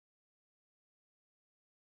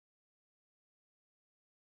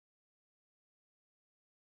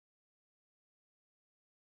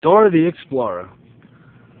Dora the Explorer.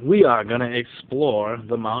 We are going to explore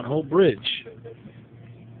the Mount Hope Bridge.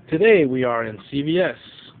 Today we are in CVS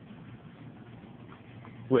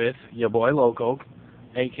with YaBoi LoCo,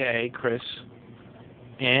 aka Chris,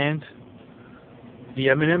 and the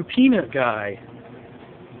M&M Peanut guy.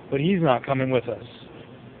 But he's not coming with us.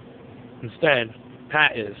 Instead,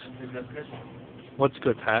 Pat is. What's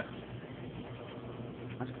good, Pat?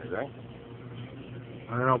 That's good, right?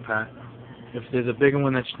 I don't know, Pat. If there's a bigger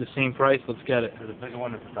one that's the same price, let's get it. There's a bigger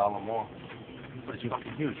one that's $1 more. But it's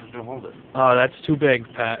fucking huge. Who's gonna hold it? Oh, that's too big,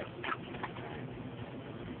 Pat.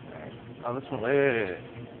 Oh, this one. Wait.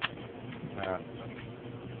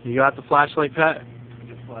 You got the flashlight, Pat?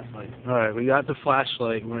 Get the flashlight. Alright, we got the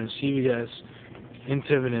flashlight. We're in CVS in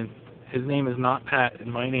Tiverton. His name is not Pat,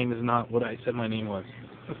 and my name is not what I said my name was.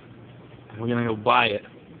 We're gonna go buy it.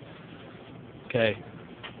 Okay.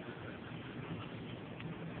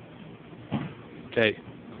 Okay.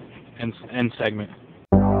 End segment.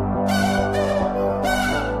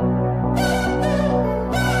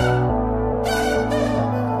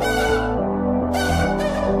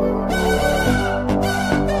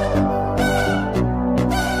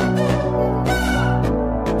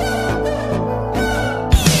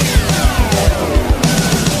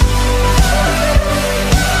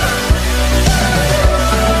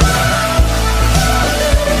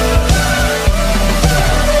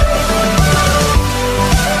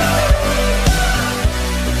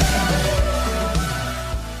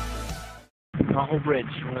 Bridge,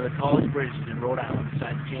 one of the tallest bridges in Rhode Island,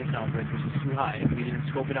 besides the Jamestown Bridge, which is too high, and we didn't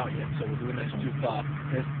scope it out yet, so we're doing this too far.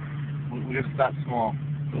 We just start small,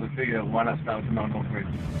 so we figure why not start with the Mount Hope Bridge.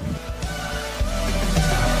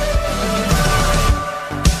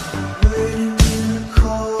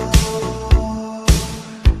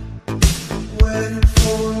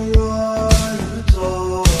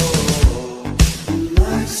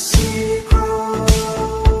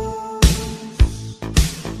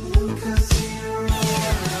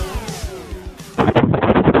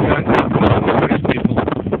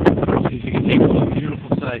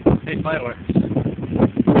 Fireworks.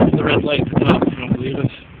 There's the red light at the top, if you don't believe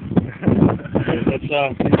us. That's,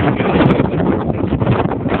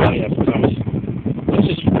 oh yeah, promise. Let's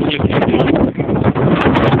just see if we can do it.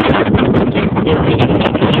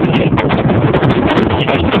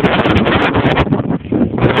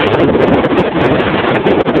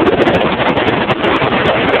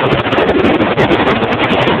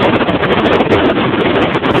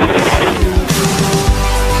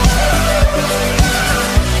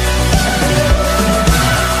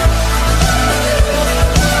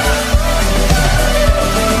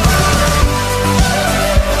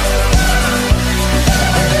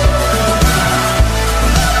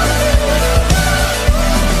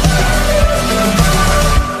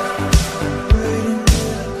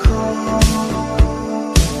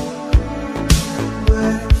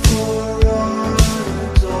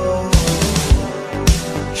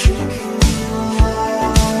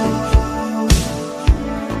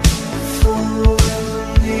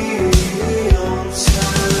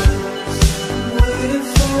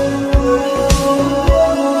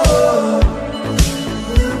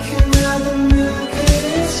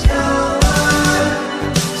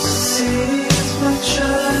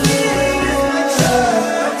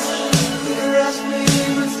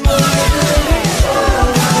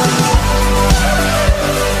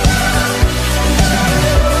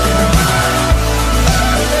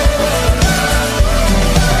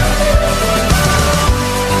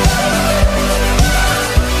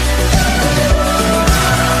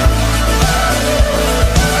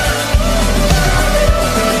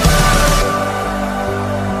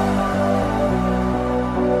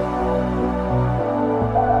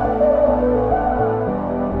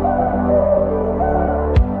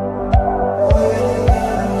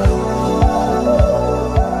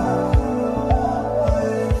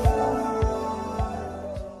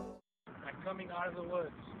 Out of the woods.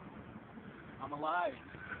 I'm alive.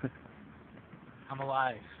 I'm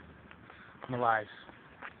alive. I'm alive.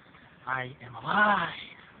 I am alive.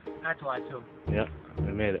 That's alive too. Yep,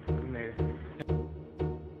 we made it. We made it.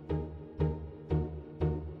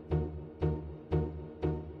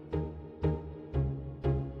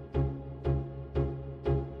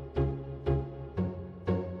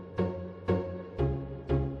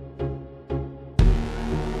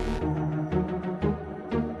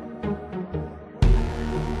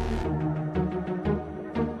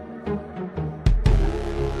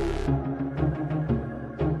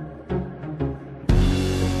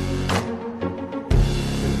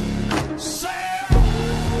 So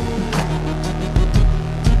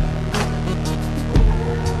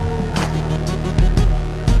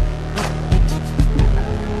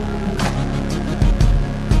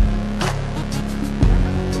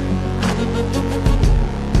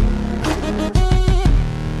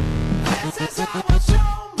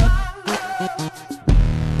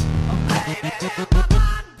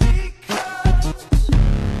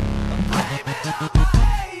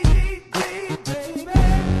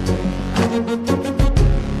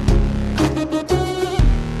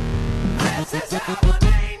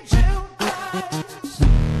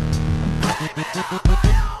Bye.